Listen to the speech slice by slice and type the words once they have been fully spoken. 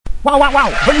Wow, wow, wow.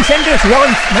 Bernie Sanders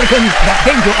warns Americans the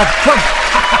danger of Trump.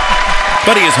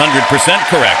 But he is 100%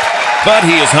 correct. But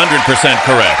he is 100%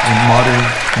 correct. In modern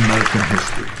American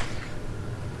history.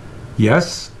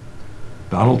 Yes,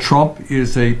 Donald Trump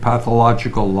is a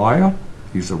pathological liar.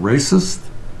 He's a racist,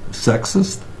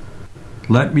 sexist.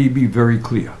 Let me be very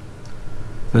clear.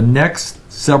 The next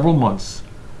several months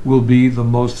will be the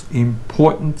most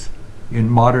important in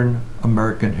modern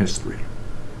American history.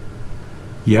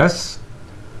 Yes,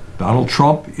 Donald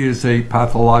Trump is a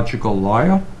pathological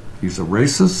liar. He's a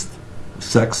racist, a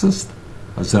sexist,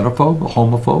 a xenophobe, a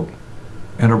homophobe,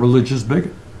 and a religious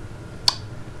bigot.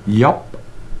 Yup,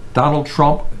 Donald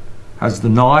Trump has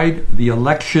denied the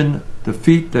election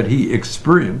defeat that he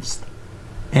experienced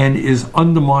and is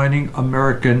undermining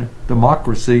American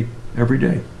democracy every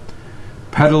day,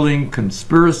 peddling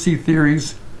conspiracy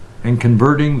theories and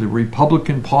converting the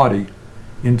Republican Party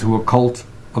into a cult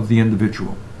of the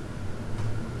individual.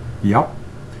 Yup,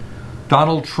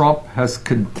 Donald Trump has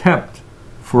contempt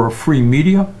for a free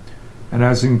media and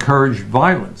has encouraged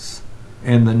violence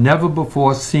and the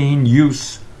never-before-seen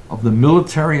use of the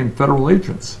military and federal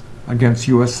agents against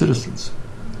U.S. citizens.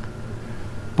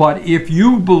 But if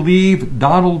you believe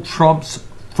Donald Trump's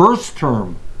first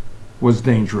term was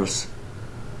dangerous,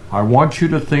 I want you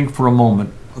to think for a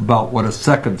moment about what a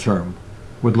second term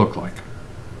would look like.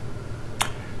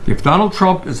 If Donald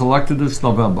Trump is elected this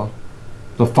November,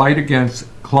 the fight against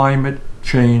climate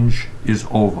change is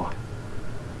over.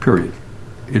 Period.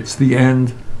 It's the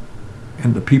end,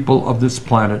 and the people of this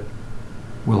planet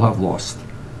will have lost.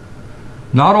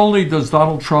 Not only does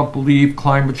Donald Trump believe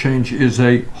climate change is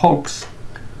a hoax,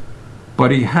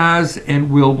 but he has and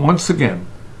will once again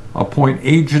appoint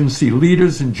agency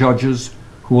leaders and judges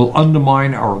who will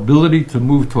undermine our ability to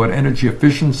move toward energy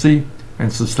efficiency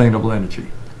and sustainable energy.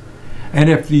 And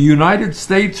if the United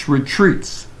States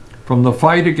retreats from the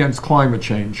fight against climate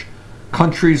change,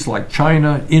 countries like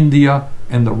China, India,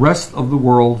 and the rest of the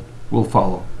world will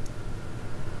follow.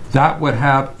 That would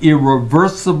have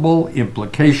irreversible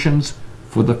implications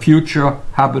for the future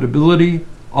habitability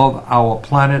of our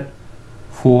planet,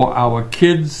 for our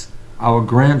kids, our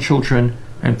grandchildren,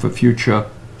 and for future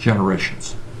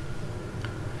generations.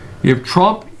 If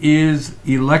Trump is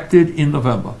elected in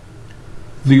November,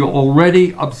 the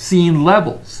already obscene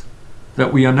levels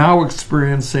that we are now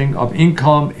experiencing of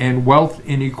income and wealth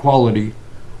inequality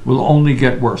will only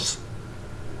get worse.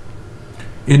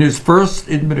 In his first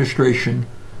administration,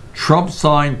 Trump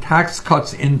signed tax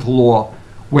cuts into law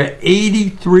where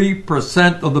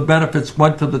 83% of the benefits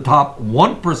went to the top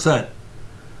 1%,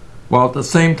 while at the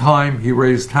same time he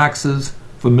raised taxes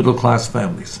for middle-class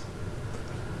families.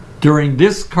 During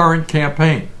this current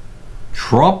campaign,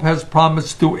 Trump has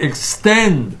promised to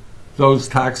extend those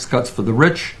tax cuts for the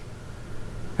rich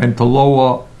and to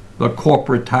lower the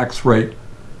corporate tax rate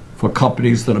for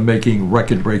companies that are making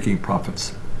record-breaking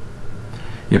profits.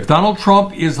 If Donald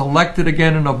Trump is elected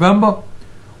again in November,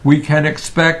 we can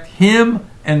expect him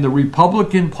and the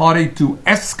Republican Party to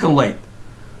escalate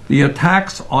the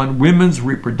attacks on women's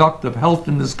reproductive health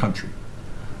in this country.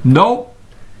 No,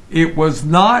 it was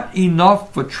not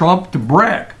enough for Trump to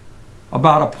brag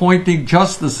about appointing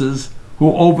justices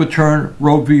who overturned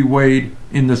Roe v. Wade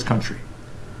in this country.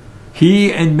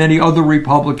 He and many other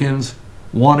Republicans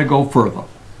want to go further.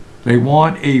 They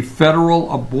want a federal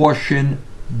abortion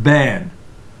ban.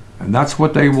 And that's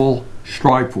what they will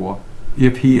strive for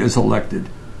if he is elected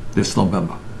this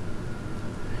November.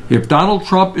 If Donald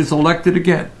Trump is elected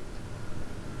again,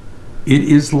 it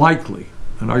is likely,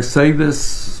 and I say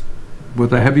this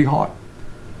with a heavy heart,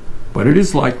 but it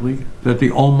is likely that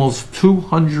the almost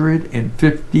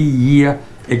 250-year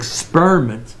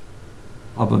experiment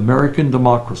of American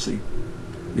democracy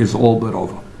is all but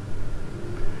over.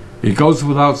 It goes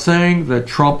without saying that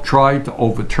Trump tried to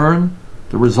overturn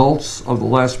the results of the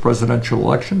last presidential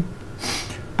election,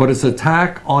 but his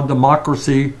attack on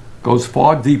democracy goes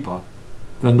far deeper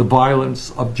than the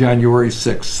violence of January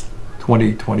 6,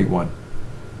 2021.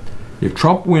 If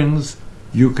Trump wins,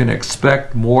 you can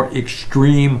expect more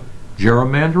extreme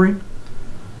gerrymandering,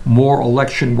 more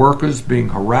election workers being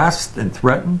harassed and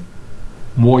threatened,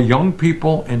 more young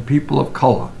people and people of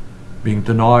color being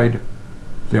denied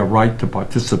their right to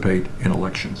participate in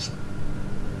elections.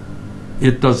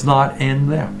 It does not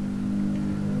end there.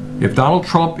 If Donald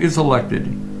Trump is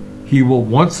elected, he will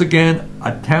once again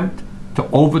attempt to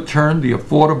overturn the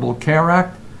Affordable Care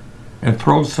Act and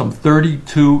throw some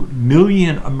 32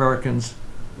 million Americans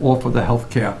off of the health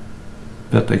care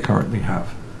that they currently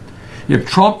have. If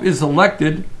Trump is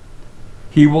elected,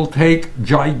 he will take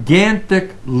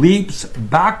gigantic leaps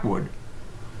backward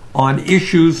on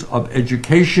issues of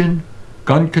education,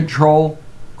 gun control,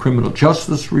 criminal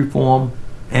justice reform,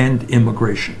 and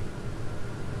immigration.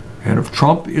 And if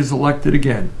Trump is elected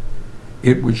again,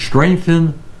 it would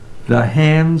strengthen the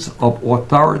hands of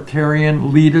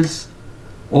authoritarian leaders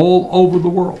all over the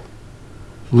world.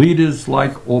 Leaders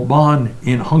like Orbán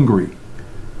in Hungary,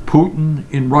 Putin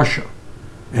in Russia,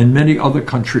 and many other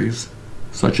countries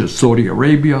such as Saudi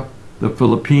Arabia, the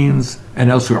Philippines, and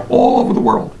elsewhere, all over the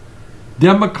world.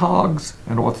 Demagogues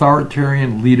and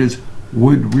authoritarian leaders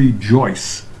would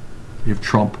rejoice if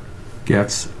Trump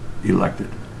gets elected.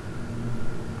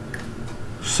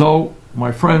 So,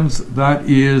 my friends, that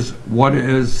is what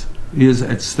is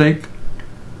at stake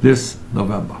this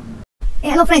November. Hey,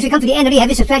 hello friends, we come to the end of the. Have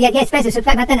you subscribed yet? Yes, press the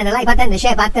subscribe button and the like button and the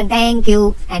share button. Thank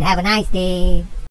you and have a nice day.